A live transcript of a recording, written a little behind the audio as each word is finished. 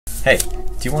Hey,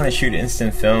 do you want to shoot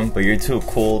instant film but you're too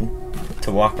cool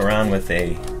to walk around with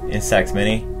a Instax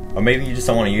Mini? Or maybe you just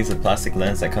don't want to use the plastic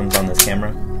lens that comes on this camera?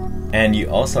 And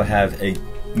you also have a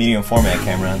medium format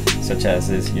camera such as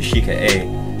this Yashica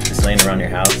A just laying around your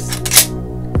house.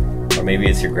 Or maybe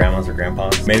it's your grandma's or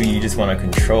grandpa's. Maybe you just want to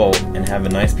control and have a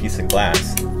nice piece of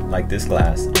glass like this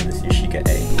glass on this Yashica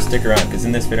A. Stick around because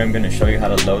in this video I'm going to show you how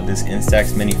to load this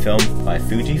Instax Mini film by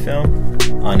Fujifilm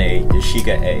on a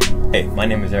Yashica A. Hey, my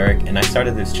name is Eric and I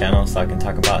started this channel so I can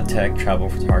talk about tech, travel,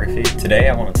 photography. Today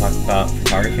I want to talk about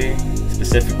photography.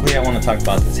 Specifically, I want to talk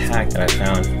about this hack that I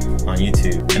found on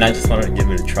YouTube. And I just wanted to give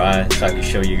it a try so I could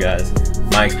show you guys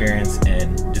my experience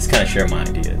and just kind of share my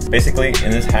ideas. Basically,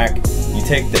 in this hack, you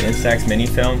take the Instax Mini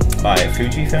film by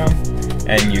Fujifilm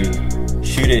and you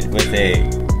shoot it with a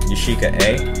Yashica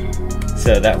A,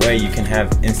 so that way you can have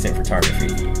instant photography.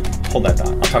 Hold that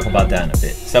thought, I'll talk about that in a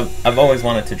bit. So I've always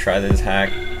wanted to try this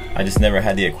hack, I just never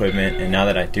had the equipment, and now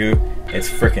that I do, it's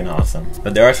freaking awesome.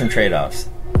 But there are some trade-offs,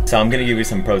 so I'm gonna give you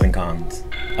some pros and cons.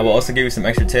 I will also give you some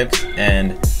extra tips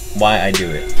and why I do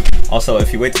it. Also,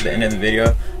 if you wait to the end of the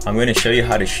video, I'm going to show you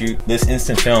how to shoot this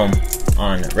instant film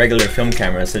on regular film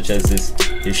cameras such as this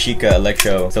Yashica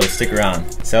Electro, so stick around.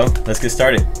 So let's get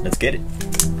started, let's get it.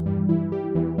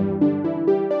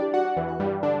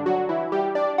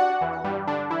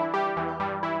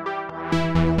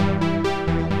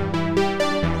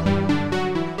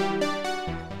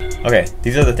 Okay,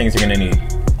 these are the things you're going to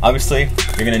need. Obviously,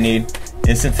 you're going to need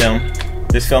instant film.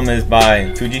 This film is by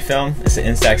Fujifilm. It's the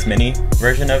Instax Mini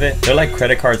version of it. They're like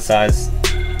credit card size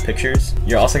pictures.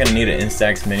 You're also going to need an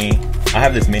Instax Mini. I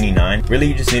have this Mini 9. Really,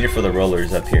 you just need it for the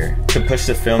rollers up here, to push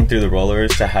the film through the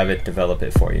rollers to have it develop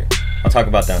it for you. I'll talk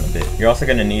about that in a bit. You're also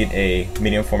going to need a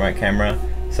medium format camera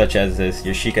such as this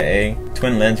Yashica A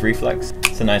twin lens reflex.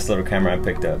 It's a nice little camera I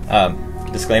picked up.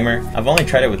 Disclaimer, I've only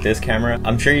tried it with this camera.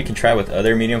 I'm sure you can try with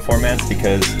other medium formats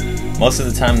because most of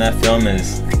the time that film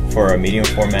is for a medium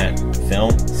format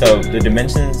film. So the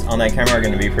dimensions on that camera are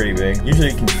going to be pretty big.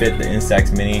 Usually you can fit the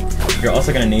Instax Mini. You're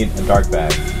also going to need a dark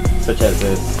bag, such as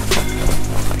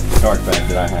this dark bag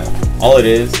that I have. All it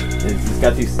is it's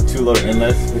got these two little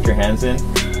inlets to put your hands in,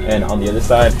 and on the other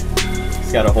side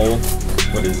it's got a hole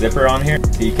with a zipper on here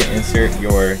so you can insert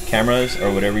your cameras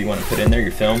or whatever you want to put in there,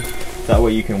 your film. That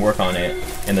way you can work on it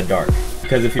in the dark.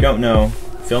 Because if you don't know,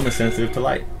 film is sensitive to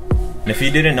light. And if you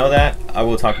didn't know that, I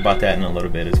will talk about that in a little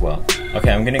bit as well.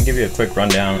 Okay, I'm going to give you a quick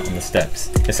rundown on the steps.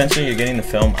 Essentially, you're getting the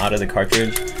film out of the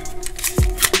cartridge,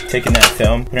 taking that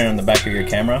film, putting it on the back of your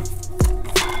camera,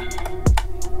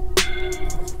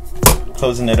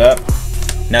 closing it up.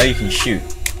 Now you can shoot.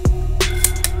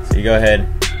 So you go ahead,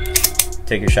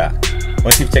 take your shot.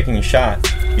 Once you've taken your shot,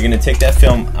 you're going to take that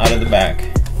film out of the back,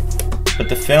 put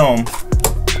the film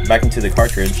back into the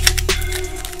cartridge,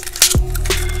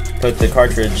 put the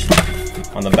cartridge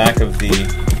on the back of the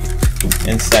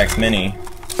Instax Mini,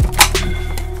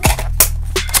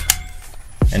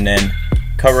 and then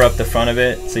cover up the front of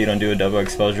it so you don't do a double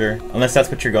exposure, unless that's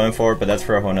what you're going for, but that's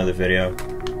for a whole nother video.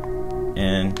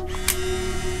 And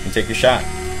you take your shot,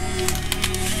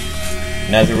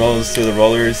 and as it rolls through the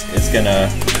rollers, it's gonna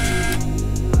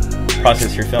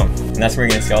process your film, and that's where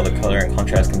you're gonna see all the color and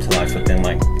contrast come to life within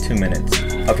like 2 minutes.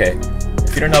 Okay,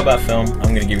 if you don't know about film,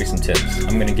 I'm gonna give you some tips.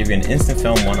 I'm gonna give you an instant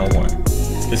film 101,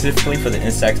 specifically for the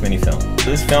Instax Mini film. So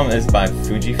this film is by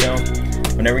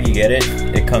Fujifilm. Whenever you get it,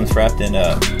 it comes wrapped in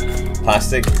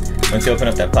plastic. Once you open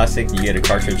up that plastic, you get a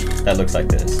cartridge that looks like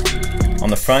this.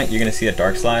 On the front, you're gonna see a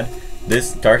dark slide.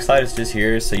 This dark slide is just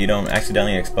here so you don't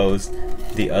accidentally expose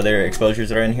the other exposures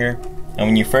that are in here. And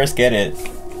when you first get it,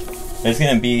 there's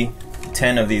gonna be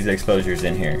 10 of these exposures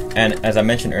in here, and as I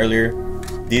mentioned earlier,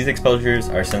 these exposures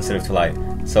are sensitive to light,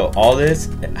 so all this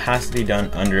has to be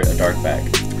done under a dark bag.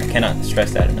 I cannot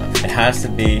stress that enough. It has to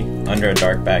be under a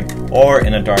dark bag or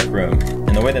in a dark room.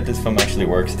 And the way that this film actually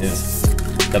works is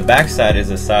the back side is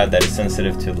the side that is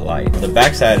sensitive to the light. The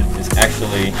back side is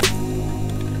actually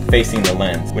facing the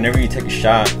lens. Whenever you take a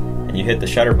shot and you hit the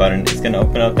shutter button, it's going to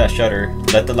open up that shutter,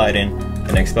 let the light in,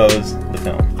 and expose the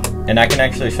film. And I can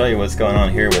actually show you what's going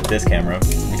on here with this camera,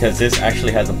 because this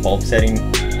actually has a bulb setting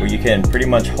where you can pretty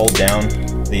much hold down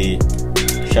the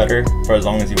shutter for as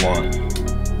long as you want.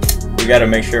 We got to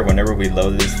make sure whenever we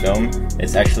load this film,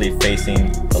 it's actually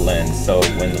facing the lens, so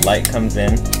when the light comes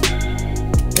in,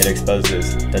 it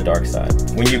exposes the dark side.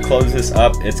 When you close this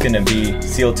up, it's going to be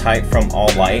sealed tight from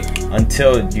all light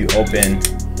until you open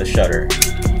the shutter.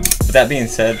 With that being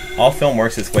said, all film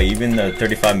works this way. Even the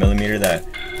 35mm that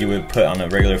you would put on a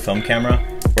regular film camera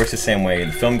works the same way.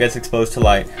 The film gets exposed to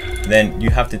light, then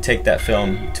you have to take that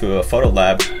film to a photo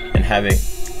lab and have it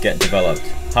get developed.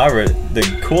 However,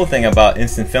 the cool thing about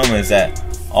instant film is that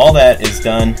all that is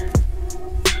done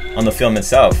on the film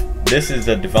itself. This is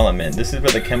the development. This is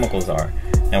where the chemicals are.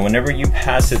 And whenever you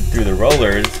pass it through the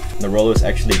rollers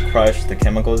actually crush the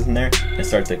chemicals in there and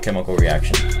start the chemical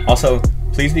reaction. Also,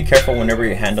 please be careful whenever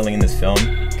you're handling this film,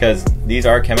 because these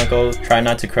are chemicals. Try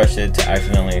not to crush it to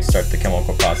accidentally start the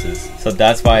chemical process. So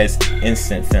that's why it's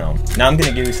instant film. Now I'm going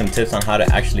to give you some tips on how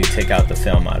to actually take out the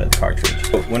film out of the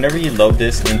cartridge. Whenever you load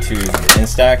this into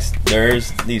Instax,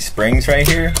 there's these springs right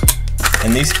here,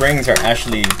 and these springs are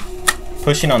actually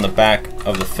pushing on the back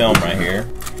of the film right here,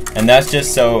 and that's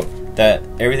just so that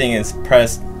everything is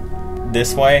pressed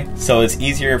this way, so it's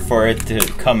easier for it to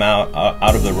come out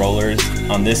of the rollers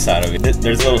on this side of it.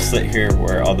 There's a little slit here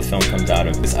where all the film comes out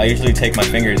of. I usually take my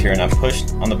fingers here and I push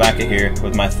on the back of here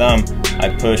with my thumb. I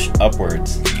push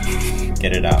upwards,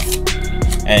 get it out.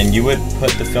 And you would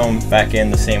put the film back in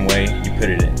the same way you put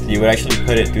it in. So you would actually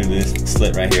put it through this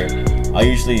slit right here. I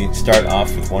usually start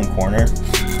off with one corner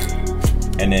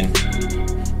and then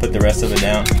put the rest of it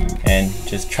down and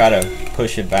just try to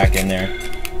push it back in there.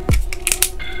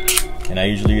 And I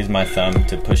usually use my thumb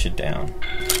to push it down.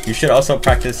 You should also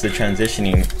practice the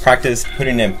transitioning. Practice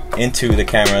putting it into the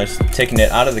camera, taking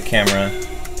it out of the camera,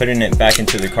 putting it back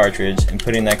into the cartridge, and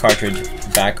putting that cartridge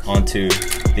back onto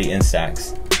the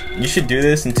Instax. You should do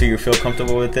this until you feel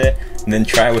comfortable with it, and then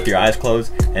try it with your eyes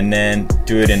closed, and then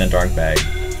do it in a dark bag.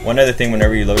 One other thing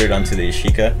whenever you load it onto the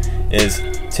Yashica is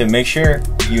to make sure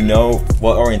you know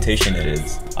what orientation it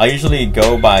is. I usually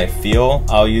go by feel.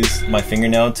 I'll use my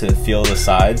fingernail to feel the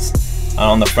sides.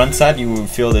 On the front side, you will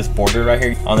feel this border right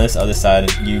here. On this other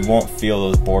side, you won't feel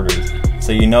those borders.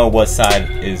 So you know what side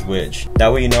is which.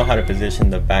 That way you know how to position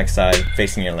the back side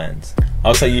facing your lens.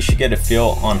 Also, you should get a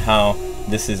feel on how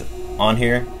this is on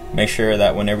here. Make sure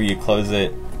that whenever you close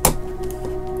it,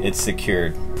 it's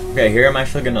secured. Okay, here I'm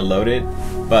actually gonna load it,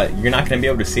 but you're not gonna be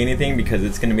able to see anything because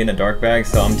it's gonna be in a dark bag,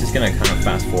 so I'm just gonna kind of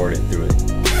fast forward it through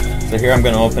it. So here I'm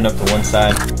gonna open up the one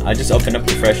side. I just opened up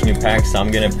the fresh new pack, so I'm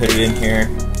gonna put it in here.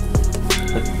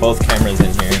 Put both cameras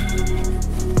in here.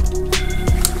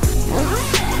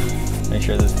 Make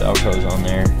sure this Velcro's on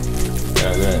there. And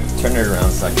I'm gonna turn it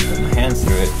around so I can put my hands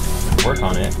through it, work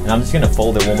on it. And I'm just gonna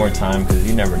fold it one more time because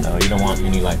you never know. You don't want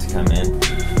any light to come in.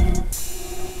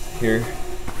 Here.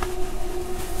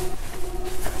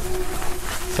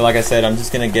 So like I said, I'm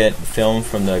just gonna get film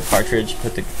from the cartridge,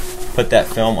 put that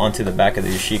film onto the back of the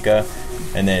Yashica,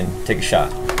 and then take a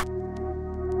shot.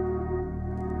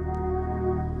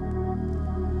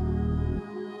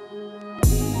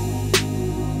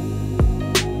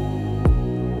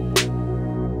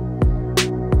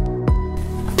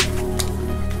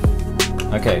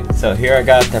 Okay, so here I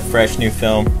got the fresh new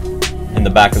film in the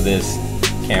back of this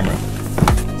camera.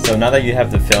 So now that you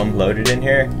have the film loaded in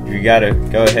here, you gotta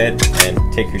go ahead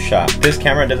and take your shot. This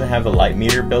camera doesn't have a light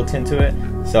meter built into it,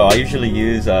 so I usually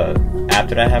use an app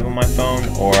that I have on my phone,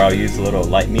 or I'll use a little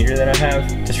light meter that I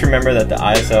have. Just remember that the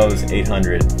ISO is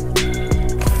 800.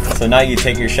 So now you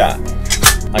take your shot.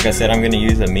 Like I said, I'm gonna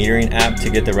use a metering app to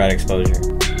get the right exposure.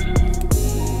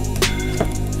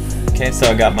 Okay,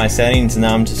 so I got my settings,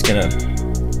 now I'm just gonna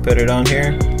put it on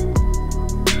here.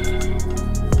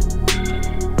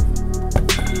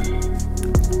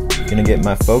 Gonna get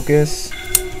my focus,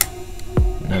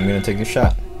 and I'm gonna take a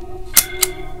shot.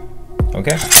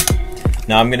 Okay,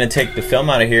 now I'm gonna take the film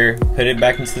out of here, put it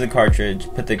back into the cartridge,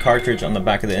 put the cartridge on the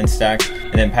back of the Instax,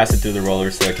 and then pass it through the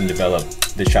roller so I can develop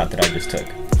the shot that I just took.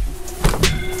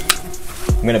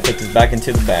 I'm gonna put this back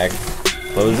into the bag,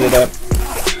 close it up,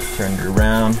 turn it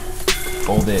around,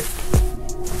 fold it.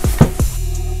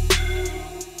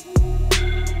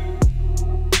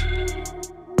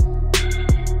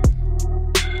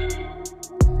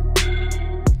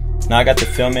 Now I got the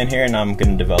film in here and I'm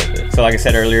gonna develop it. So like I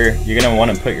said earlier, you're gonna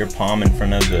wanna put your palm in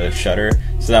front of the shutter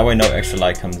so that way no extra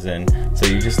light comes in. So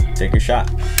you just take your shot.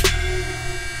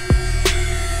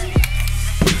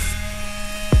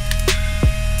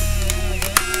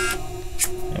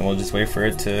 And we'll just wait for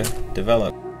it to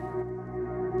develop.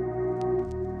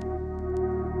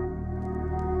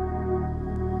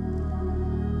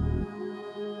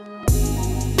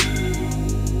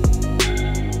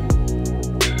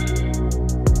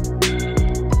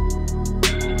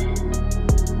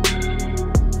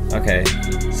 Okay,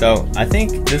 so I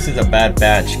think this is a bad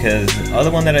batch because the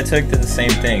other one that I took did the same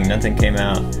thing, nothing came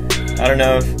out. I don't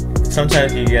know if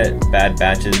sometimes you get bad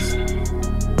batches,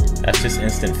 that's just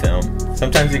instant film.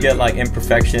 Sometimes you get like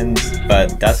imperfections,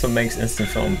 but that's what makes instant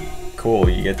film cool.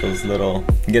 You get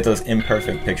those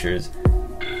imperfect pictures.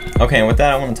 Okay, and with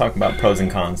that I want to talk about pros and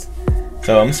cons.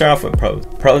 So I'm gonna start off with pros.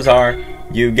 Pros are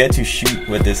you get to shoot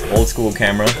with this old school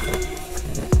camera.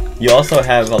 You also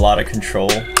have a lot of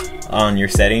control on your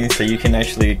settings, so you can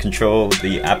actually control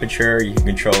the aperture, you can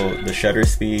control the shutter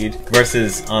speed,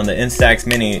 versus on the Instax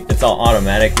Mini it's all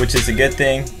automatic, which is a good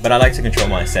thing, but I like to control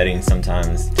my settings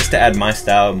sometimes just to add my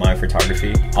style, my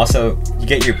photography. Also, you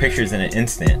get your pictures in an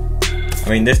instant. I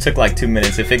mean, this took like 2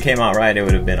 minutes. If it came out right, it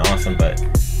would have been awesome, but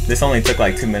this only took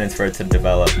like 2 minutes for it to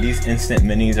develop. These instant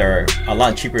minis are a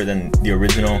lot cheaper than the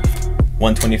original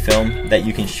 120 film that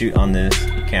you can shoot on this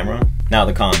camera. Now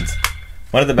the cons.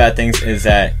 One of the bad things is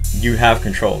that you have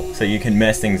control, so you can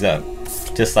mess things up.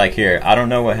 Just like here, I don't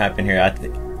know what happened here.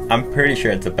 I'm pretty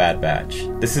sure it's a bad batch.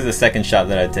 This is the second shot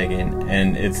that I've taken,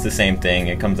 and it's the same thing.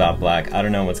 It comes out black. I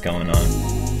don't know what's going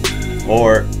on.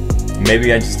 Or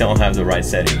maybe I just don't have the right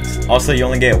settings. Also, you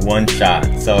only get one shot,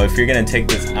 so if you're gonna take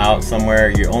this out somewhere,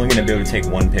 you're only gonna be able to take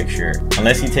one picture.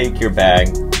 Unless you take your bag,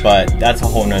 but that's a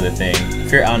whole nother thing.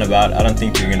 If you're out and about, I don't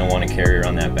think you're gonna wanna carry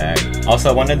around that bag.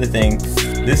 Also, one other thing,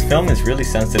 this film is really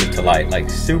sensitive to light, like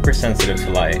super sensitive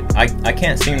to light. I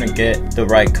can't seem to get the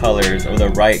right colors or the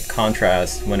right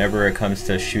contrast whenever it comes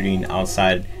to shooting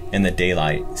outside in the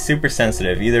daylight. Super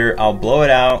sensitive. Either I'll blow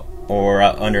it out or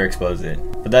I'll underexpose it.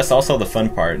 But that's also the fun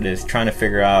part, is trying to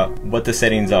figure out what the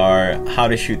settings are, how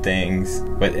to shoot things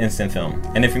with instant film.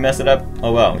 And if you mess it up,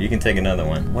 oh well, you can take another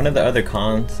one. One of the other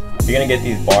cons, you're gonna get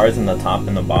these bars in the top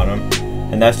and the bottom,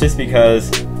 and that's just because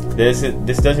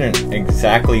this doesn't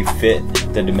exactly fit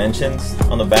the dimensions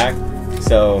on the back,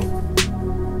 so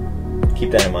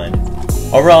keep that in mind.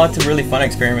 Overall, it's a really fun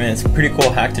experiment. It's a pretty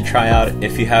cool hack to try out.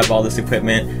 If you have all this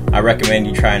equipment, I recommend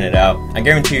you trying it out. I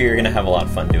guarantee you're gonna have a lot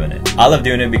of fun doing it. I love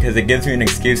doing it because it gives me an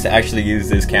excuse to actually use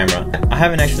this camera. I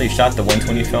haven't actually shot the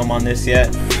 120 film on this yet,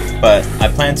 but I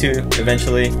plan to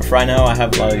eventually. For right now, I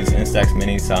have a lot of these Instax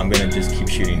Minis, so I'm gonna just keep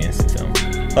shooting instant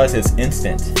film. Plus, it's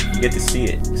instant. You get to see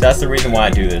it. So that's the reason why I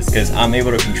do this, because I'm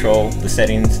able to control the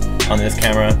settings on this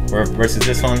camera, versus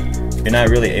this one, you're not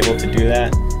really able to do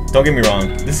that. Don't get me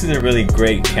wrong, this is a really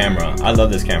great camera. I love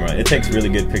this camera. It takes really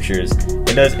good pictures.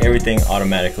 It does everything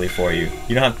automatically for you.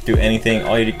 You don't have to do anything.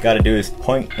 All you gotta do is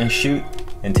point and shoot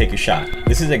and take a shot.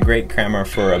 This is a great camera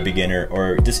for a beginner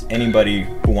or just anybody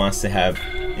who wants to have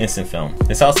instant film.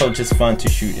 It's also just fun to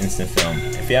shoot instant film.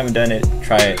 If you haven't done it,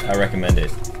 try it. I recommend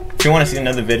it. If you want to see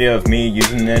another video of me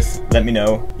using this, let me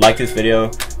know. Like this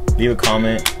video, leave a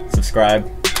comment,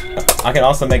 subscribe. I can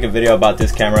also make a video about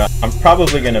this camera. I'm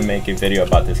probably gonna make a video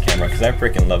about this camera because I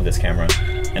freaking love this camera,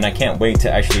 and I can't wait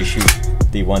to actually shoot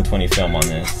the 120 film on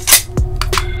this.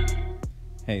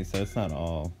 Hey, so it's not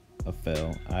all a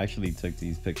fail. I actually took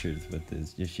these pictures with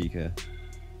this Yashica.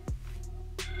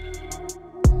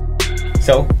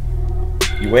 So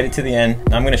you waited to the end.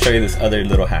 I'm gonna show you this other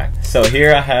little hack. So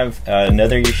here I have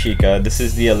another Yashica. This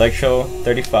is the Electro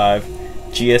 35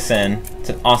 GSN. It's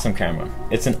an awesome camera.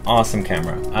 It's an awesome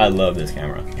camera. I love this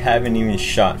camera. I haven't even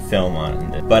shot film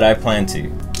on it, but I plan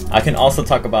to. I can also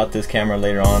talk about this camera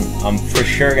later on. I'm for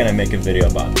sure gonna make a video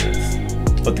about this.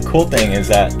 But the cool thing is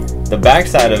that the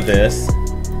backside of this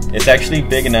is actually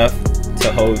big enough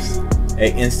to host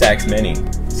a Instax Mini.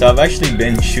 So I've actually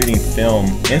been shooting film,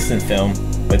 instant film,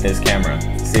 with this camera.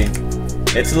 See,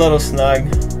 it's a little snug.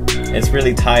 It's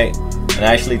really tight, and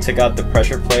I actually took out the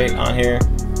pressure plate on here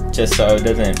just so it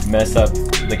doesn't mess up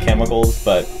the chemicals,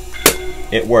 but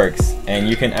it works and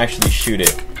you can actually shoot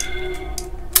it.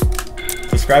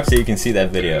 Subscribe so you can see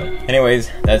that video.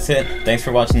 Anyways, that's it. Thanks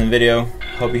for watching the video.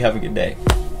 Hope you have a good day.